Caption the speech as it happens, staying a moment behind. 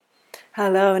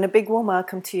Hello, and a big warm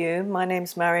welcome to you. My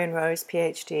name's Marion Rose,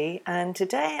 PhD, and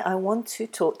today I want to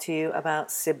talk to you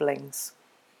about siblings.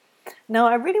 Now,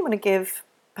 I really want to give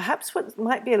perhaps what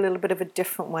might be a little bit of a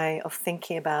different way of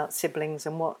thinking about siblings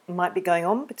and what might be going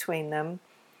on between them,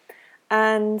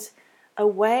 and a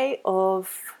way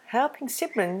of helping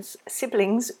siblings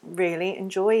really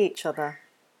enjoy each other.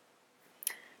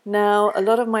 Now, a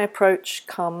lot of my approach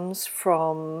comes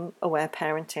from aware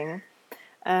parenting.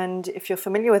 And if you're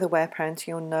familiar with aware parenting,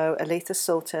 you'll know Aletha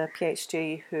Salter,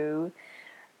 PhD, who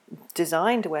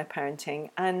designed aware parenting.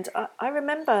 And I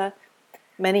remember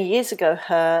many years ago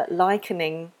her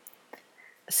likening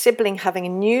a sibling having a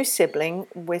new sibling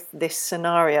with this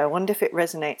scenario. I wonder if it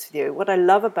resonates with you. What I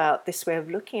love about this way of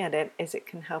looking at it is it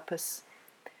can help us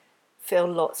feel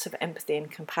lots of empathy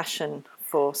and compassion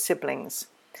for siblings.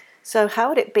 So how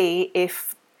would it be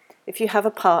if you have a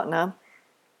partner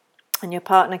and your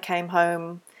partner came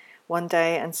home one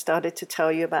day and started to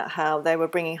tell you about how they were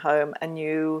bringing home a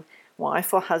new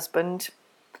wife or husband,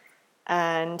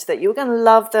 and that you were going to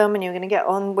love them and you were going to get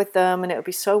on with them, and it would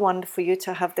be so wonderful for you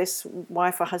to have this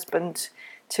wife or husband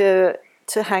to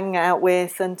hang out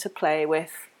with and to play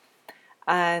with.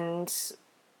 And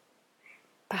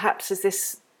perhaps as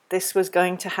this was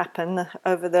going to happen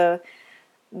over the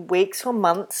weeks or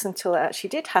months until it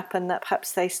actually did happen, that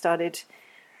perhaps they started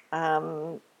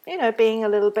being a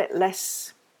little bit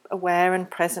less aware and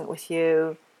present with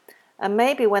you. And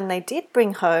maybe when they did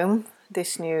bring home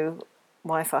this new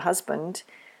wife or husband,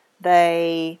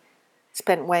 they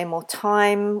spent way more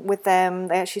time with them.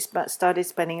 They actually started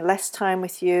spending less time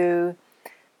with you.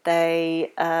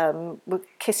 They were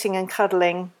kissing and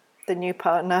cuddling the new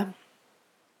partner.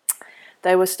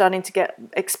 They were starting to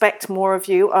expect more of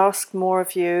you, ask more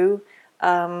of you,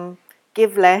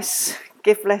 give less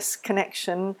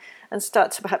connection, and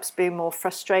start to perhaps be more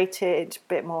frustrated, a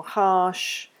bit more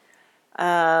harsh,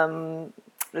 listen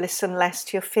less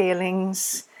to your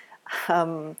feelings,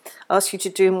 ask you to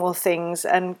do more things,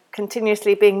 and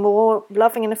continuously being more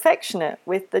loving and affectionate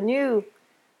with the new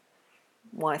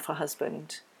wife or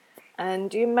husband.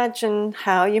 And you imagine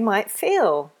how you might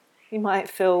feel. You might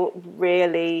feel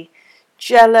really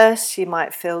jealous, you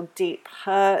might feel deep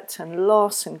hurt and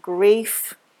loss and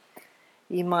grief.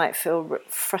 You might feel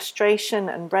frustration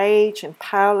and rage and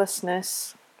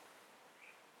powerlessness.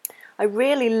 I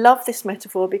really love this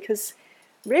metaphor because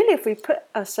really if we put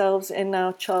ourselves in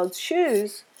our child's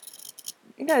shoes,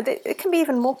 it can be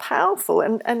even more powerful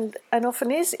and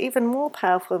often is even more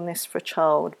powerful than this for a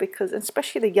child, because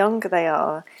especially the younger they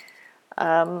are,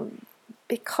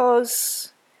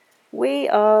 because we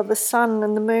are the sun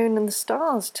and the moon and the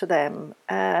stars to them,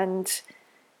 and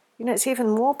it's even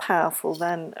more powerful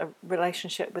than a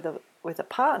relationship with a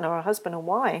partner or a husband or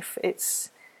wife.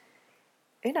 It's,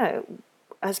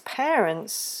 as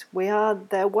parents, we are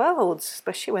their worlds,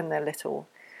 especially when they're little.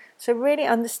 So really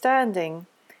understanding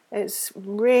it's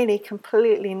really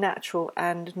completely natural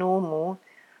and normal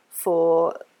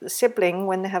for the sibling,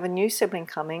 when they have a new sibling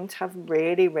coming, to have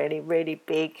really, really, really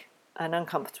big and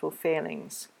uncomfortable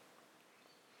feelings.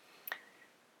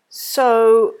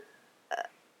 So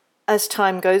as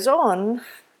time goes on,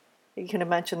 you can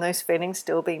imagine those feelings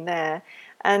still being there.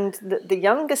 And the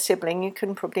younger sibling, you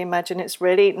can probably imagine it's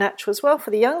really natural as well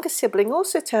for the younger sibling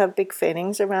also to have big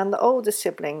feelings around the older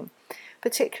sibling,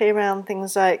 particularly around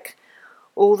things like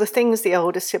all the things the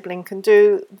older sibling can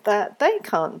do that they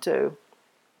can't do.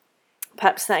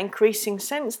 Perhaps that increasing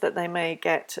sense that they may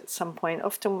get at some point,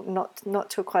 often not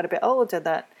till quite a bit older,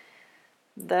 that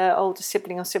their older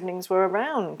sibling or siblings were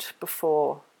around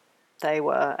before they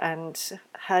were and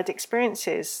had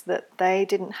experiences that they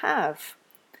didn't have.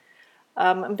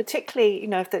 And particularly,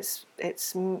 if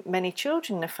it's many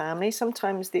children in a family,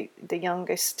 sometimes the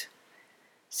youngest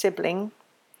sibling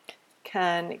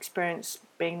can experience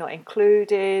being not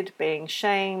included, being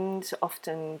shamed,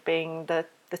 often being the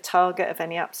target of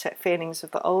any upset feelings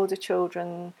of the older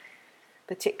children,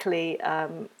 particularly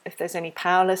if there's any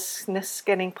powerlessness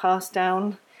getting passed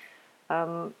down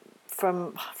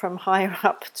from higher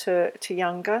up to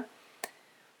younger.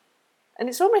 And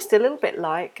it's almost a little bit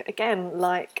like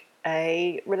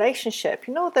a relationship.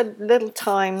 The little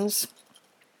times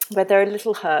where there are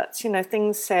little hurts,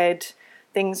 things said,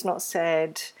 things not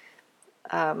said.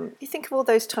 You think of all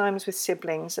those times with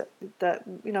siblings that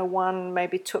one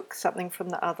maybe took something from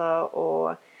the other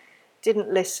or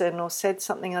didn't listen or said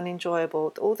something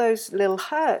unenjoyable. All those little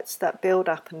hurts that build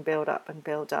up and build up and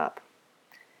build up.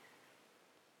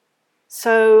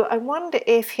 So I wonder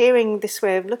if, hearing this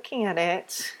way of looking at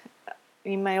it,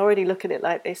 you may already look at it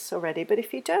like this already, but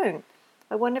if you don't,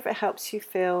 I wonder if it helps you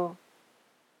feel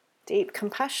deep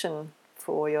compassion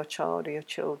for your child or your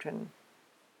children.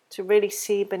 to really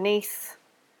see beneath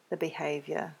the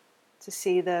behaviour, to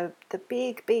see the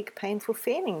big, big painful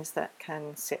feelings that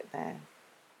can sit there.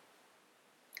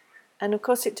 And of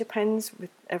course it depends with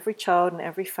every child and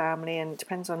every family, and it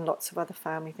depends on lots of other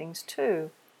family things too.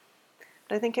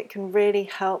 But I think it can really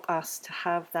help us to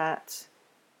have that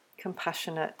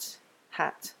compassionate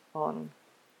hat on,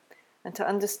 and to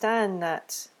understand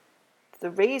that the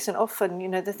reason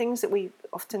often, the things that we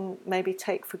often maybe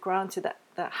take for granted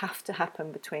that have to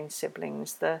happen between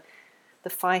siblings, the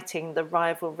fighting, the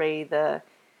rivalry, the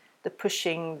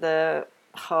pushing, the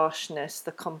harshness,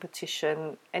 the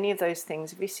competition, any of those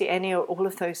things, if you see any or all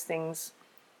of those things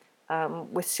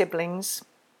with siblings,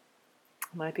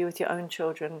 maybe with your own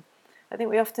children, I think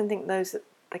we often think those that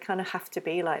they kind of have to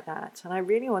be like that. And I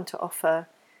really want to offer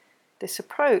this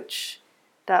approach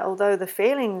that although the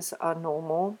feelings are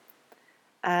normal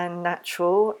and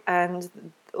natural,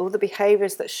 and all the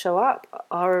behaviours that show up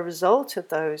are a result of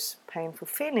those painful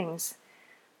feelings,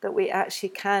 that we actually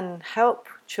can help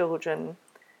children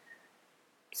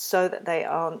so that they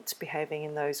aren't behaving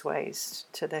in those ways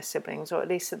to their siblings, or at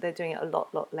least that they're doing it a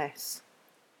lot less.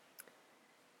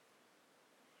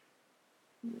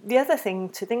 The other thing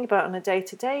to think about on a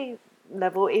day-to-day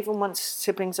level, even once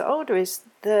siblings are older, is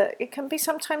that it can be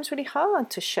sometimes really hard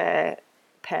to share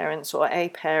parents or a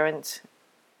parent.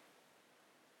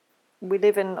 We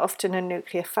live in often a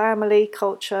nuclear family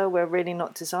culture. We're really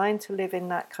not designed to live in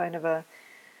that kind of a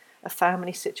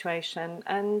family situation,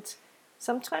 and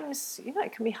sometimes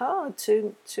it can be hard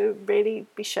to really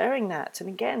be sharing that. And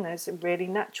again, it's really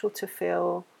natural to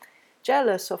feel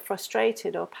jealous or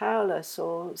frustrated or powerless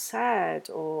or sad,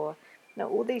 or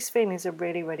all these feelings are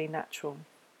really natural.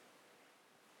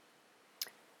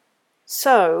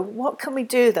 So what can we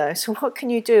do though? So what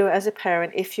can you do as a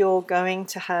parent if you're going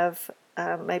to have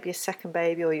maybe a second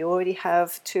baby, or you already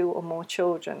have 2 or more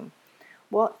children?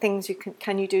 What things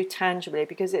can you do tangibly?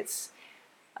 Because it's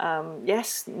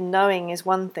yes, knowing is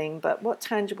one thing, but what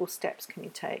tangible steps can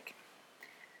you take?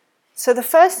 So the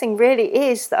first thing really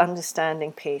is the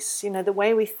understanding piece. The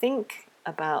way we think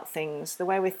about things, the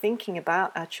way we're thinking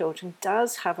about our children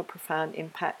does have a profound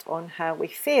impact on how we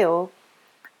feel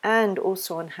and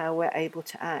also on how we're able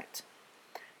to act.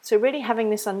 So really having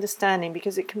this understanding,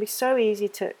 because it can be so easy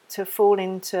to fall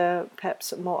into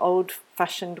perhaps more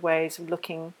old-fashioned ways of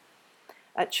looking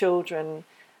at children,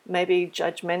 maybe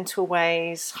judgmental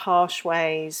ways, harsh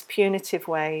ways, punitive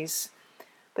ways.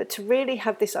 But to really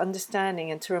have this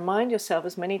understanding and to remind yourself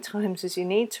as many times as you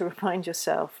need to remind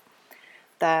yourself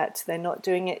that they're not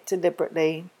doing it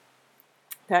deliberately.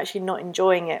 They're actually not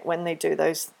enjoying it when they do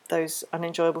those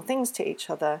unenjoyable things to each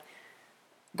other.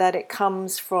 That it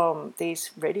comes from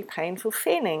these really painful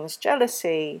feelings,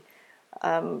 jealousy,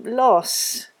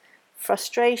 loss,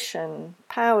 frustration,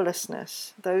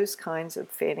 powerlessness. Those kinds of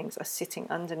feelings are sitting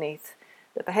underneath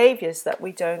the behaviours that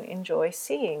we don't enjoy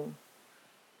seeing.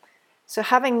 So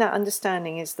having that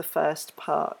understanding is the first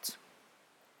part.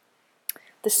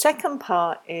 The second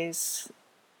part is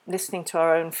listening to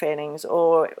our own feelings,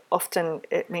 or often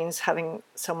it means having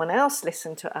someone else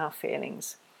listen to our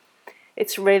feelings.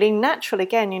 It's really natural,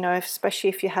 again, especially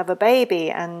if you have a baby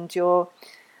and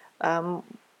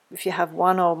if you have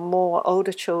 1 or more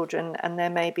older children and they're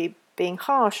maybe being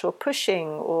harsh or pushing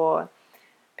or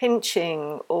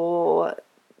pinching or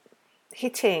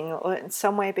hitting or in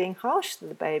some way being harsh to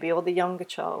the baby or the younger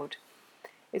child.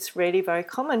 It's really very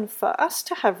common for us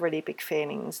to have really big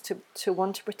feelings, to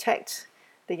want to protect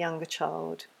the younger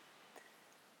child.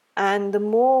 And the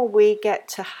more we get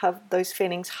to have those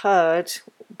feelings heard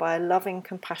by a loving,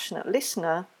 compassionate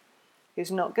listener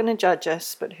who's not going to judge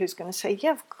us, but who's going to say,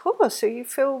 yeah, of course, so you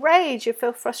feel rage, you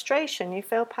feel frustration, you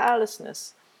feel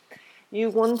powerlessness, you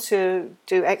want to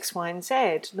do X, Y, and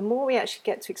Z. The more we actually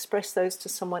get to express those to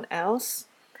someone else,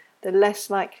 the less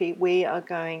likely we are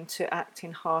going to act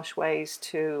in harsh ways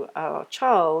to our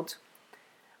child,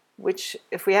 which,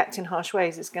 if we act in harsh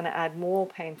ways, is going to add more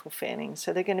painful feelings.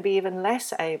 So they're going to be even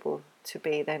less able to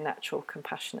be their natural,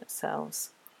 compassionate selves.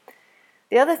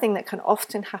 The other thing that can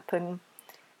often happen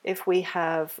if we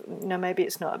have, maybe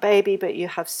it's not a baby, but you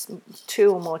have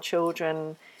 2 or more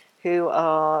children who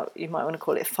are, you might want to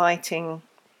call it fighting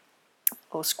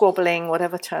or squabbling,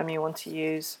 whatever term you want to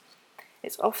use.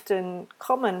 It's often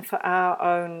common for our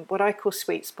own, what I call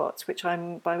sweet spots,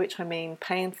 by which I mean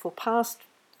painful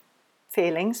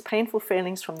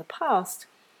feelings from the past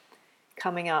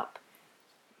coming up,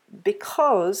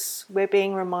 because we're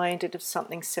being reminded of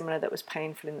something similar that was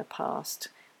painful in the past.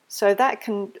 So that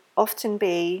can often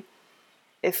be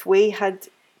if we had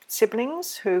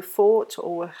siblings who fought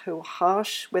or who were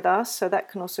harsh with us. So that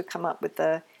can also come up with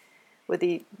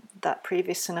that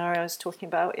previous scenario I was talking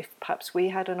about, if perhaps we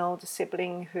had an older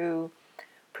sibling who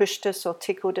pushed us or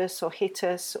tickled us or hit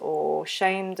us or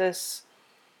shamed us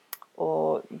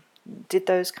or did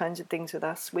those kinds of things with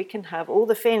us, we can have all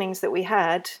the feelings that we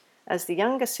had as the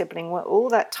younger sibling. Well, all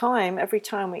that time, every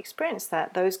time we experience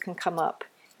that, those can come up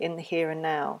in the here and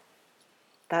now.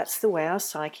 That's the way our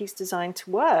psyche is designed to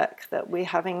work, that we're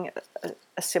having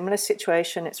a similar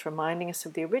situation, it's reminding us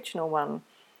of the original one.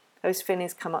 Those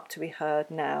feelings come up to be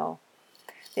heard now.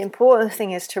 The important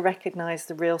thing is to recognize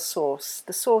the real source.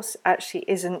 The source actually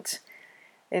isn't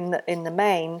in the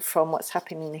main from what's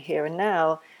happening in the here and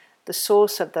now. The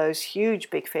source of those huge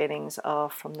big feelings are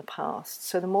from the past.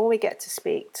 So the more we get to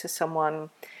speak to someone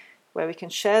where we can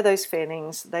share those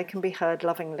feelings, they can be heard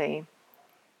lovingly.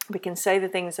 We can say the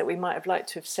things that we might have liked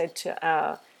to have said to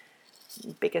our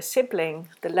bigger sibling,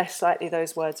 the less likely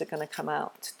those words are going to come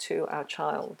out to our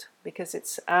child, because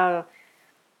it's our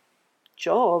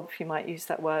job, if you might use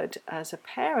that word, as a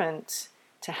parent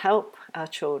to help our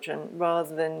children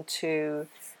rather than to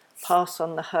pass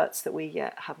on the hurts that we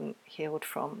yet haven't healed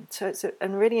from. So it's a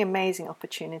really amazing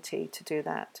opportunity to do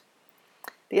that.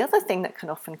 The other thing that can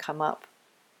often come up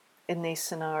in these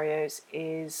scenarios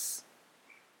is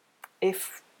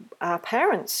if our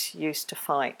parents used to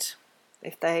fight,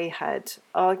 if they had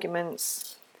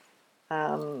arguments,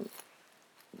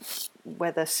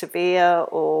 whether severe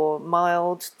or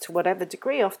mild, to whatever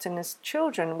degree. Often as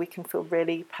children we can feel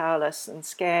really powerless and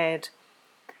scared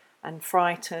and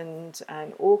frightened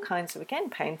and all kinds of, again,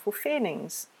 painful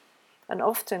feelings. And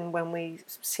often when we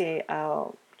see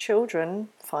our children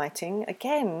fighting,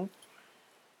 again,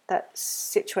 that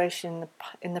situation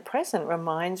in the present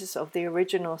reminds us of the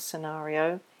original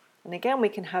scenario. And again, we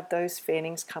can have those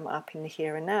feelings come up in the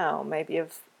here and now. Maybe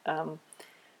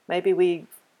we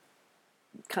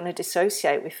kind of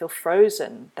dissociate, we feel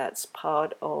frozen. That's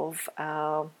part of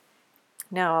our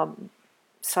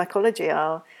psychology,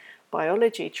 our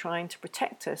biology trying to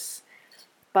protect us.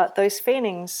 But those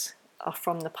feelings are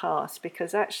from the past,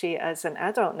 because actually as an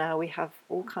adult now we have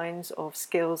all kinds of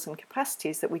skills and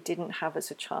capacities that we didn't have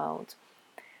as a child.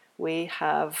 We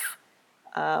have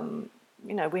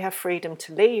we have freedom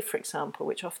to leave, for example,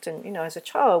 which often, as a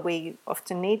child we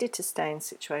often needed to stay in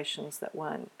situations that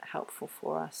weren't helpful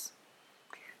for us.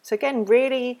 So again,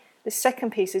 really, the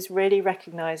second piece is really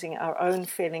recognizing our own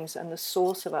feelings and the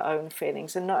source of our own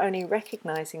feelings, and not only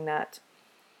recognizing that,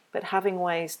 but having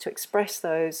ways to express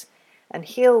those and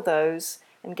heal those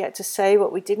and get to say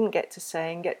what we didn't get to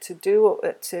say and get to do what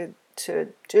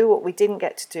we didn't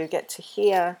get to do, get to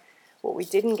hear what we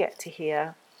didn't get to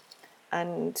hear.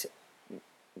 And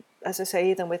as I say,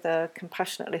 either with a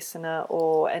compassionate listener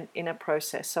or an inner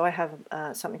process. So I have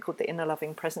something called the Inner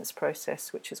Loving Presence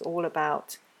process, which is all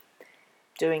about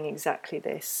doing exactly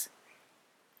this.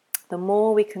 The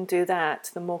more we can do that,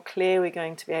 the more clear we're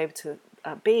going to be able to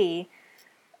be,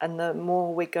 and the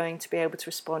more we're going to be able to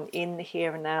respond in the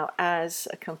here and now as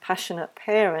a compassionate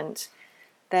parent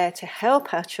there to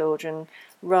help our children,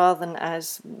 rather than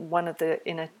as one of the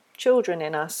inner children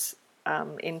in us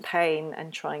in pain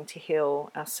and trying to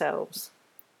heal ourselves.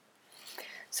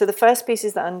 So the first piece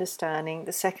is the understanding.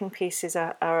 The second piece is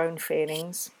our own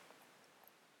feelings.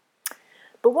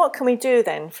 But what can we do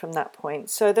then from that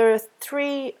point? So there are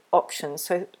 3 options.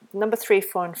 So number 3,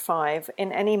 4, and 5,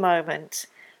 in any moment.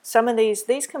 Some of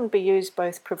these can be used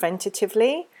both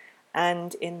preventatively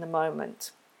and in the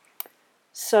moment.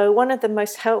 So one of the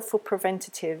most helpful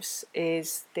preventatives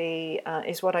is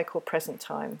what I call present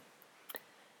time.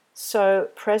 So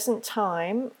present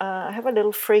time, I have a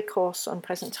little free course on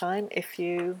present time if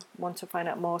you want to find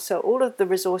out more. So all of the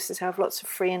resources, I have lots of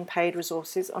free and paid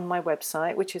resources on my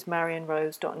website, which is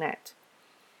marianrose.net.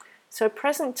 So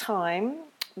present time,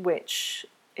 which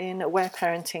in aware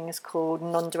parenting is called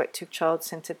non-directive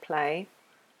child-centered play,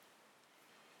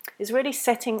 is really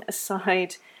setting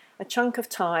aside a chunk of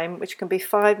time, which can be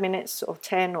 5 minutes or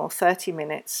 10 or 30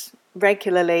 minutes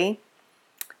regularly.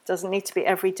 It doesn't need to be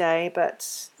every day,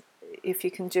 but if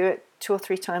you can do it 2 or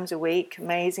 3 times a week,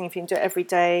 amazing. If you can do it every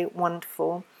day,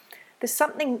 wonderful. There's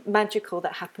something magical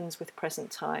that happens with present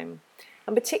time,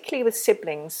 and particularly with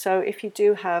siblings. So if you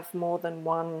do have more than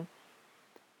one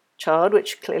child,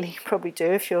 which clearly you probably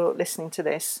do if you're listening to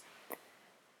this,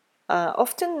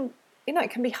 often,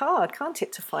 it can be hard, can't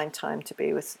it, to find time to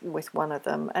be with one of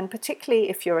them. And particularly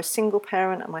if you're a single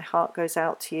parent, and my heart goes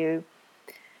out to you.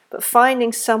 But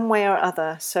finding some way or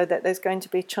other so that there's going to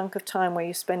be a chunk of time where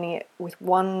you're spending it with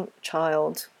one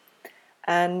child,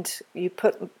 and you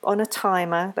put on a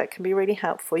timer. That can be really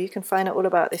helpful. You can find out all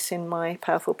about this in my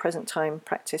Powerful Present Time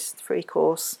Practice free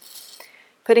course.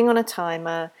 Putting on a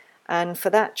timer And for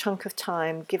that chunk of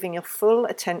time, giving your full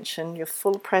attention, your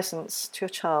full presence to your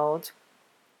child,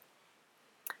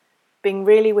 being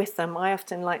really with them. I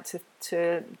often like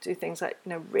to do things like,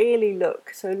 really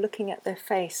look. So looking at their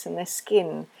face and their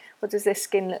skin. What does their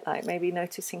skin look like? Maybe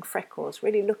noticing freckles,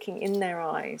 really looking in their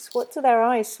eyes. What do their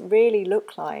eyes really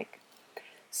look like?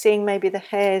 Seeing maybe the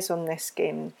hairs on their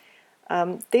skin.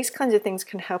 These kinds of things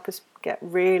can help us get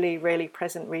really, really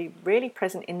present, really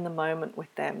present in the moment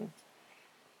with them.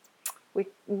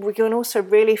 We can also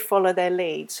really follow their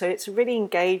lead. So it's a really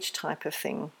engaged type of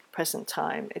thing, present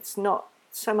time. It's not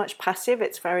so much passive,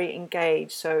 it's very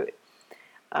engaged. So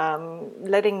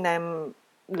letting them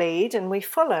lead, and we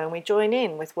follow and we join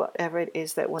in with whatever it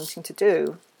is they're wanting to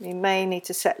do. You may need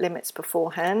to set limits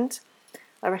beforehand.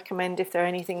 I recommend if there are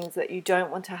any things that you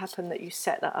don't want to happen, that you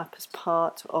set that up as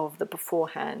part of the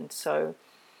beforehand. So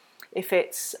if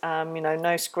it's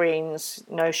no screens,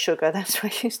 no sugar, that's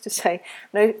what I used to say,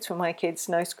 no, to my kids,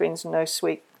 no screens, no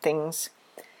sweet things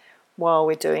while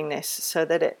we're doing this, so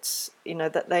that it's,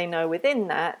 that they know within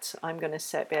that I'm going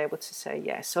to be able to say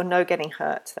yes, or no getting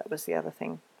hurt. That was the other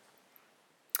thing.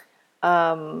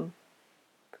 And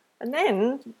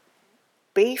then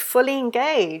be fully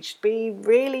engaged, be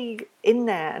really in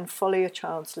there and follow your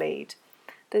child's lead.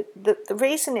 The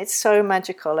reason it's so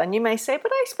magical, and you may say,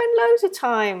 but I spend loads of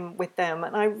time with them,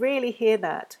 and I really hear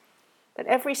that. But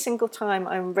every single time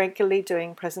I'm regularly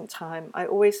doing present time, I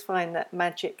always find that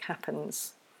magic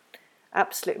happens.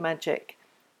 Absolute magic.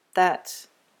 That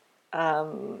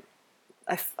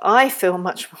I feel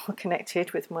much more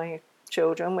connected with my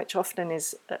children, which often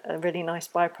is a really nice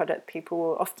byproduct. People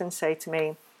will often say to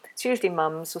me, it's usually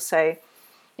mums, will say,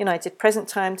 I did present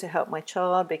time to help my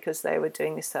child because they were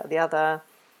doing this, that, or the other.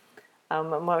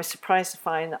 And I was surprised to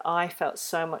find that I felt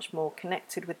so much more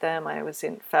connected with them. I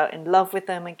felt in love with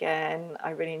them again.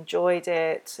 I really enjoyed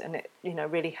it, and it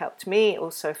really helped me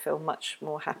also feel much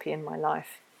more happy in my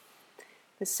life.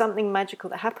 There's something magical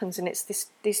that happens, and it's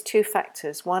these two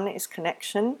factors. One is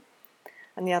connection,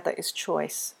 and the other is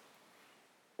choice.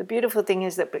 The beautiful thing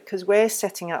is that because we're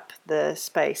setting up the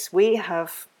space, we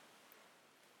have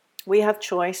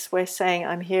choice. We're saying,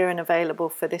 I'm here and available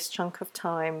for this chunk of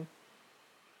time.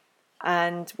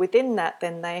 And within that,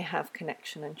 then they have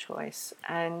connection and choice.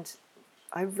 And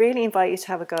I really invite you to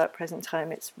have a go at present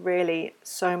time. It's really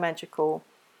so magical.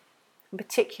 And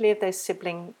particularly if there's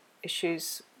sibling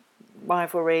issues,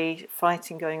 rivalry,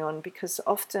 fighting going on, because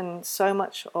often so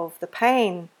much of the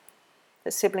pain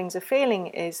that siblings are feeling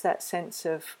is that sense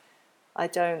of, I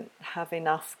don't have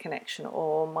enough connection,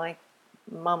 or my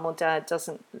mum or dad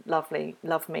doesn't love me,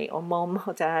 or mom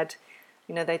or dad,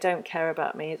 they don't care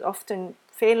about me. It's often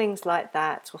feelings like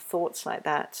that or thoughts like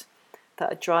that that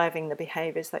are driving the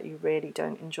behaviours that you really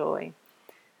don't enjoy.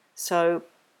 So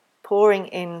pouring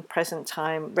in present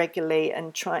time regularly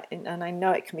and I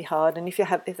know it can be hard, and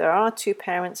if there are two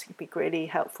parents, it can be really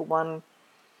helpful. One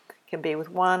can be with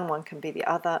one can be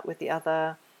with the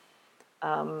other.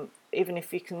 Even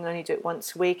if you can only do it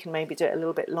once a week, and maybe do it a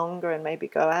little bit longer, and maybe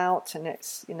go out, and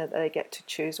it's they get to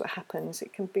choose what happens.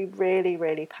 It can be really,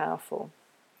 really powerful.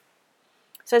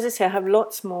 So as I say, I have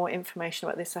lots more information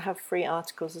about this. I have free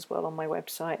articles as well on my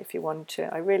website if you want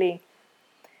to. I really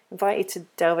invite you to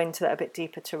delve into that a bit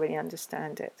deeper to really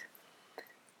understand it.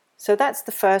 So that's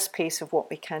the first piece of what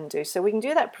we can do. So we can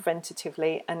do that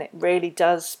preventatively, and it really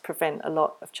does prevent a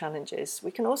lot of challenges.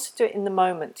 We can also do it in the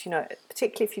moment,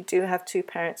 particularly if you do have two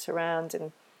parents around,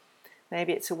 and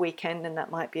maybe it's a weekend, and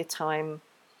that might be a time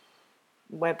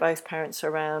where both parents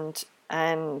are around,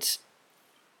 and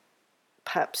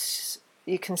perhaps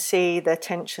you can see the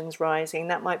tensions rising.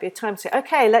 That might be a time to say,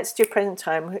 okay, let's do present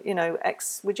time.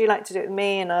 Would you like to do it with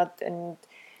me, and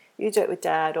you do it with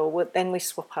Dad, or then we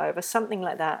swap over. Something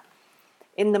like that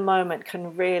in the moment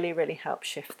can really, really help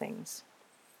shift things.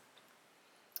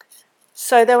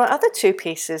 So there were other two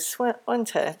pieces,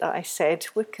 weren't there, that I said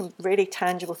were really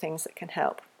tangible things that can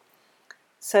help.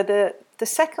 So the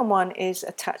second one is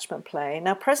attachment play.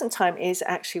 Now, present time is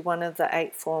actually one of the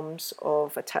 8 forms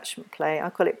of attachment play. I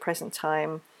call it present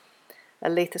time.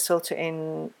 Aletha Salter,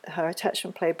 in her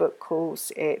attachment play book,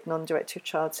 calls it non-directive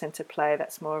child-centered play.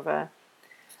 That's more of a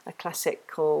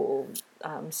classical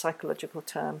psychological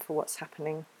term for what's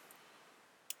happening.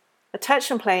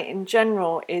 Attachment play in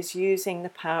general is using the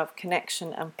power of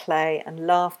connection and play and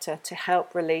laughter to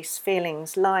help release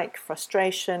feelings like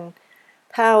frustration,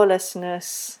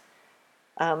 powerlessness,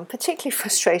 particularly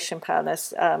frustration,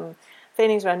 powerlessness,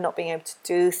 feelings around not being able to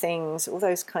do things, all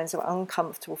those kinds of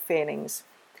uncomfortable feelings.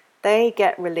 They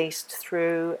get released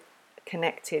through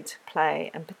connected play,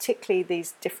 and particularly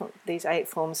these 8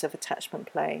 forms of attachment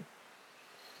play.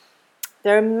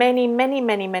 There are many, many,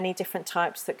 many, many different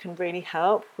types that can really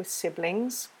help with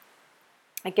siblings.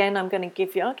 Again, I'll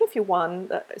give you one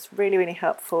that is really, really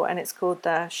helpful, and it's called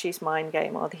the She's Mine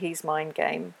game or the He's Mine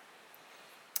game.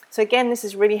 So again, this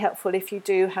is really helpful if you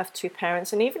do have two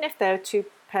parents, and even if there are two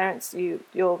parents,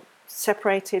 you're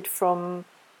separated from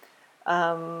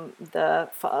the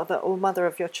father or mother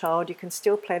of your child, you can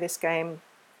still play this game.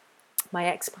 My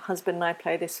ex-husband and I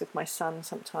play this with my son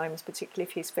sometimes, particularly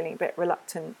if he's feeling a bit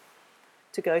reluctant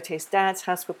to go to his dad's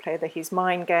house. We'll play the He's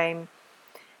Mine game.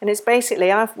 And it's basically,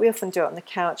 we often do it on the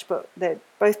couch, but they're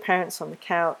both parents on the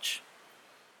couch,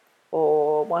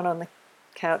 or one on the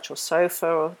couch or sofa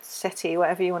or settee,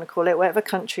 whatever you want to call it, whatever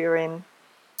country you're in.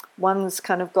 One's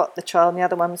kind of got the child and the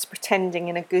other one's pretending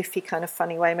in a goofy kind of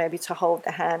funny way maybe to hold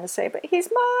the hand and say, but he's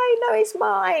mine, no, he's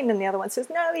mine. And the other one says,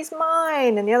 no, he's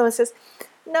mine. And the other one says,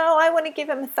 no, I want to give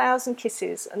him 1,000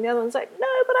 kisses. And the other one's like, no,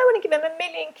 but I want to give him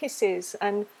 1,000,000 kisses.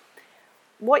 And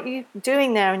what you're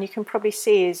doing there, and you can probably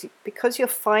see, is because you're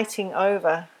fighting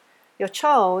over your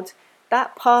child,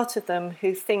 that part of them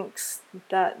who thinks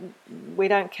that we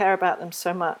don't care about them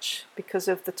so much because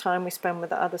of the time we spend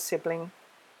with the other sibling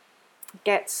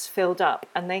gets filled up,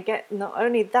 and they get not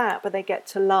only that, but they get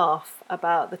to laugh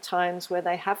about the times where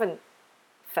they haven't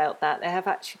felt that. They have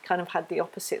actually kind of had the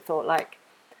opposite thought, like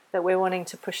that we're wanting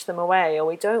to push them away or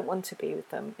we don't want to be with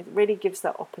them. It really gives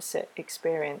that opposite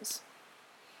experience.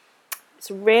 It's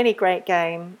a really great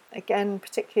game. Again,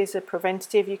 particularly as a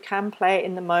preventative, you can play it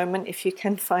in the moment if you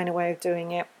can find a way of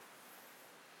doing it.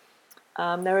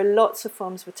 There are lots of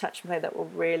forms of attachment play that will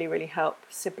really, really help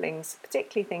siblings,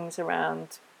 particularly things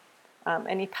around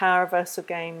any power reversal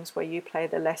games where you play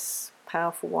the less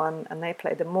powerful one and they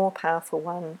play the more powerful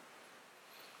one.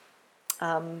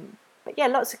 But yeah,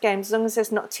 lots of games, as long as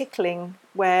there's not tickling,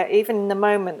 where even in the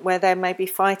moment where they may be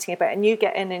fighting about it, and you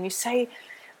get in and you say,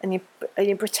 and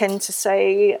you pretend to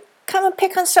say, come and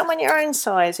pick on someone your own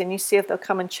size, and you see if they'll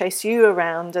come and chase you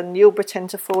around, and you'll pretend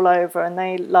to fall over and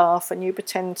they laugh and you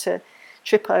pretend to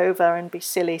trip over and be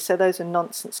silly. So those are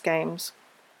nonsense games.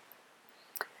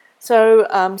 So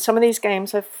some of these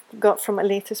games I've got from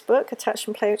Aletha's book,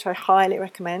 Attachment Play, which I highly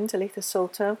recommend, Aletha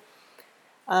Salter.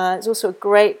 There's also a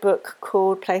great book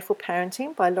called Playful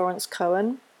Parenting by Lawrence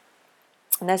Cohen.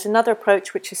 And there's another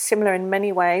approach which is similar in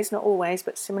many ways, not always,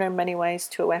 but similar in many ways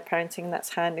to aware parenting, and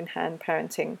that's hand-in-hand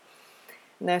parenting.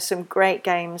 And there's some great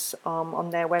games on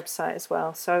their website as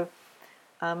well. So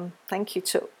thank you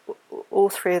to all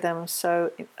three of them.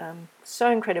 So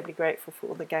incredibly grateful for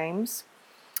all the games.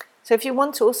 So if you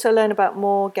want to also learn about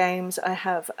more games, I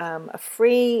have a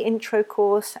free intro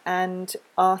course and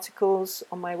articles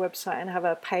on my website, and I have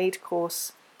a paid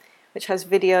course which has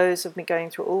videos of me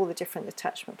going through all the different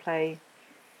attachment play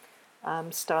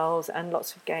styles and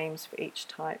lots of games for each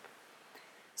type.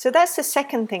 So that's the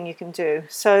second thing you can do.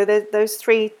 So those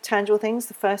three tangible things.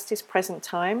 The first is present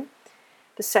time.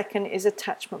 The second is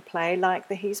attachment play, like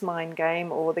the He's Mine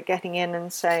game or the getting in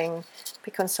and saying,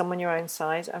 pick on someone your own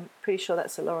size. I'm pretty sure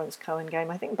that's a Lawrence Cohen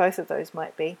game. I think both of those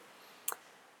might be.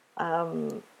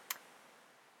 The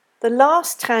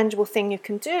last tangible thing you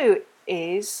can do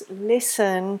is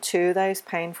listen to those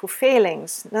painful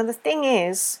feelings. Now the thing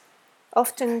is,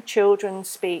 often children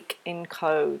speak in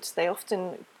codes. They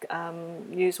often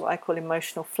use what I call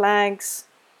emotional flags.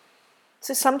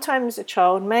 So sometimes a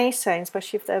child may say,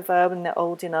 especially if they're verbal and they're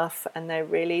old enough and they're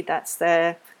really,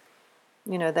 they're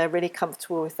really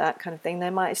comfortable with that kind of thing, they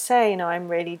might say, I'm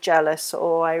really jealous,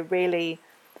 or I really,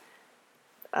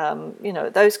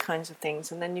 those kinds of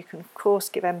things. And then you can, of course,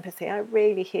 give empathy. I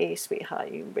really hear you,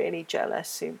 sweetheart. You're really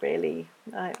jealous. You really,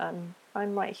 I'm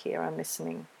right here. I'm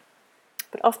listening.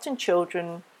 But often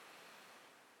children,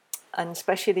 and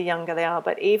especially the younger they are,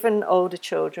 but even older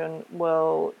children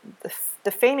will,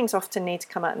 the feelings often need to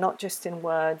come out not just in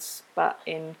words, but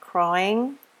in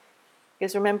crying.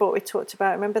 Because remember what we talked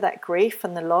about, remember that grief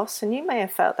and the loss, and you may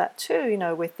have felt that too,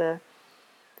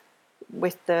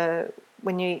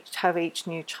 when you have each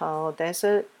new child, there's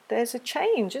a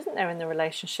change, isn't there, in the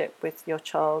relationship with your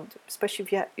child, especially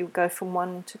if you go from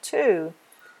 1 to 2.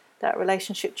 That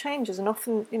relationship changes, and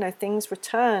often, things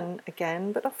return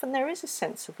again, but often there is a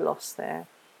sense of loss there.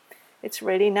 It's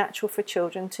really natural for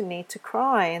children to need to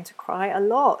cry, and to cry a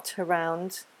lot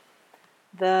around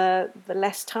the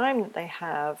less time that they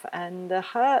have and the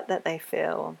hurt that they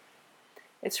feel.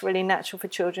 It's really natural for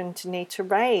children to need to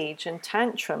rage and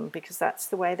tantrum, because that's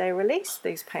the way they release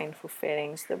these painful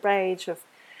feelings, the rage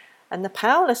and the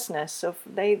powerlessness of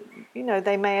they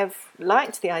may have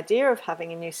liked the idea of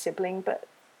having a new sibling, but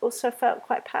also felt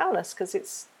quite powerless because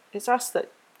it's us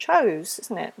that chose,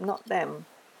 isn't it? Not them.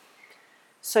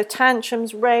 So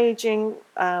tantrums, raging,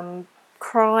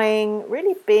 crying,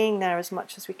 really being there as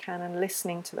much as we can and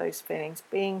listening to those feelings,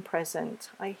 being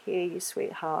present. I hear you,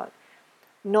 sweetheart.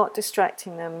 Not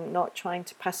distracting them, not trying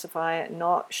to pacify it,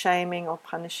 not shaming or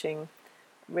punishing.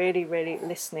 Really, really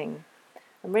listening.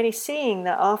 And really seeing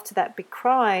that after that big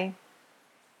cry,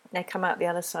 they come out the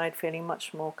other side feeling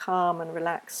much more calm and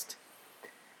relaxed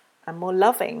and more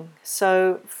loving.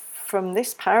 So from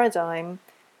this paradigm,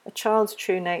 a child's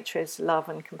true nature is love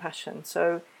and compassion.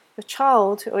 So your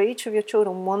child, or each of your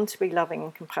children, want to be loving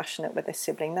and compassionate with their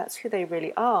sibling. That's who they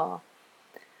really are.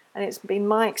 And it's been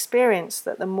my experience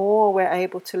that the more we're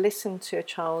able to listen to a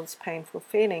child's painful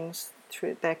feelings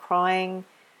through their crying,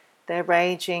 their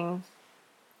raging,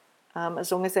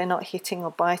 as long as they're not hitting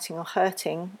or biting or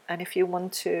hurting. And if you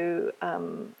want to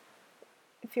find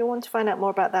out more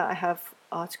about that, I have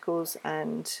articles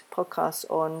and podcasts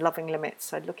on loving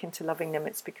limits. I'd look into loving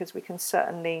limits because we can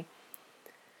certainly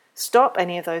stop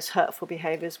any of those hurtful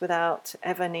behaviours without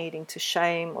ever needing to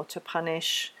shame or to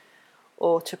punish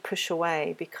or to push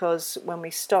away. Because when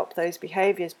we stop those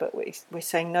behaviours, but we're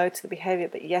saying no to the behaviour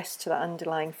but yes to the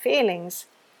underlying feelings,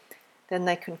 then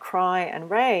they can cry and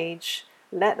rage,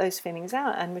 let those feelings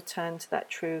out and return to that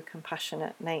true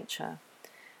compassionate nature.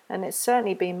 And it's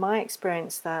certainly been my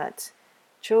experience that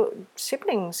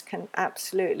siblings can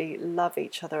absolutely love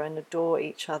each other and adore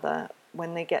each other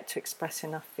when they get to express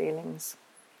enough feelings.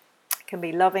 It can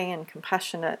be loving and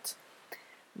compassionate.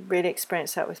 Really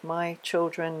experienced that with my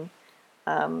children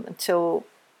until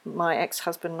my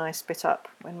ex-husband and I split up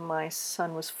when my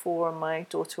son was 4 and my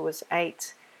daughter was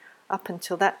 8. Up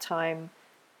until that time,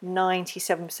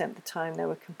 97% of the time they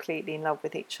were completely in love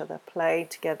with each other, played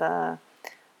together,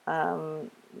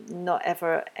 not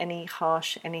ever any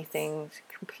harsh anything,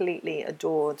 completely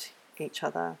adored each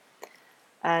other.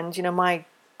 And my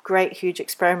great huge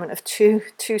experiment of two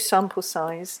sample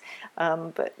size,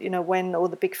 but when all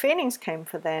the big feelings came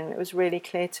for them, it was really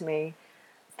clear to me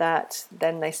that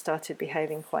then they started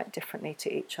behaving quite differently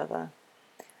to each other.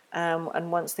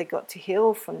 And once they got to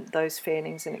heal from those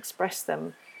feelings and express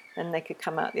them, then they could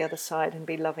come out the other side and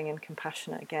be loving and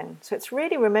compassionate again. So it's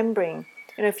really remembering,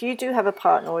 if you do have a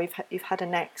partner or you've had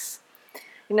an ex,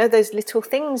 those little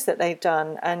things that they've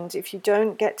done, and if you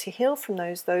don't get to heal from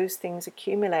those things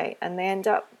accumulate and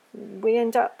we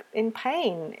end up in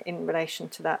pain in relation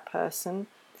to that person,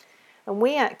 and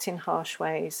we act in harsh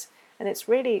ways. And it's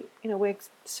really, we're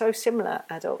so similar,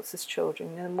 adults as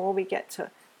children. The more we get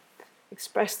to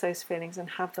express those feelings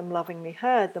and have them lovingly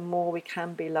heard, the more we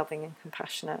can be loving and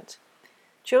compassionate.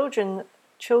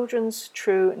 Children's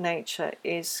true nature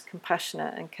is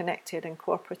compassionate and connected and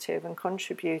cooperative and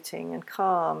contributing and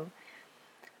calm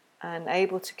and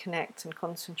able to connect and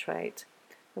concentrate.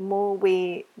 The more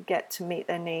we get to meet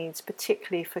their needs,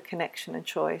 particularly for connection and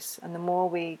choice, and the more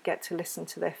we get to listen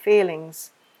to their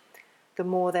feelings, the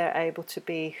more they're able to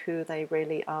be who they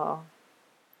really are.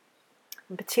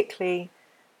 And particularly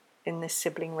in this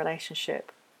sibling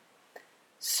relationship.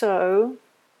 So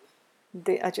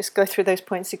I just go through those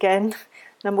points again.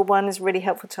 Number 1 is really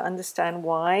helpful to understand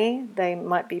why they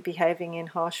might be behaving in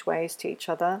harsh ways to each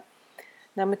other.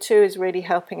 Number 2 is really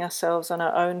helping ourselves on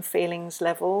our own feelings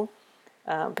level,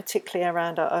 particularly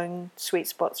around our own sweet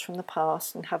spots from the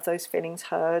past, and have those feelings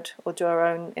heard or do our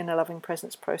own inner loving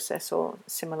presence process or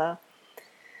similar.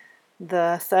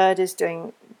 The 3rd is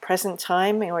doing present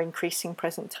time or increasing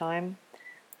present time.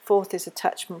 4th is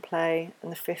attachment play,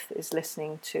 and the 5th is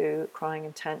listening to crying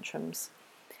and tantrums.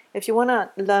 If you want to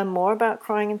learn more about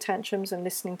crying and tantrums and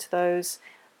listening to those,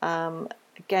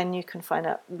 again, you can find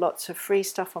out lots of free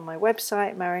stuff on my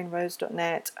website,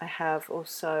 marianrose.net. I have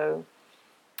also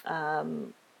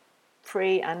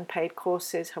free and paid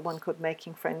courses. I have one called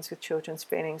Making Friends with Children's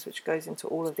Feelings, which goes into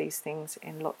all of these things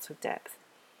in lots of depth.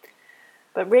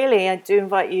 But really, I do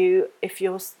invite you, if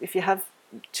you have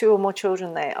 2 or more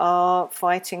children, they are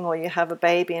fighting, or you have a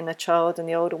baby and a child and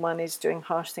the older one is doing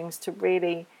harsh things, to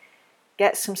really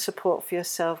get some support for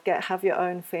yourself, have your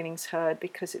own feelings heard,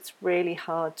 because it's really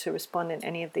hard to respond in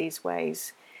any of these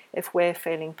ways if we're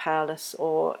feeling powerless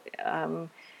or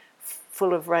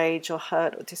full of rage or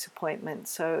hurt or disappointment.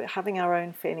 So having our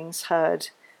own feelings heard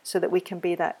so that we can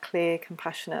be that clear,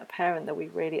 compassionate parent that we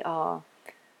really are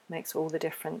makes all the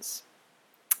difference.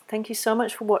 Thank you so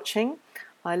much for watching.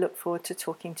 I look forward to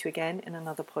talking to you again in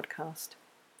another podcast.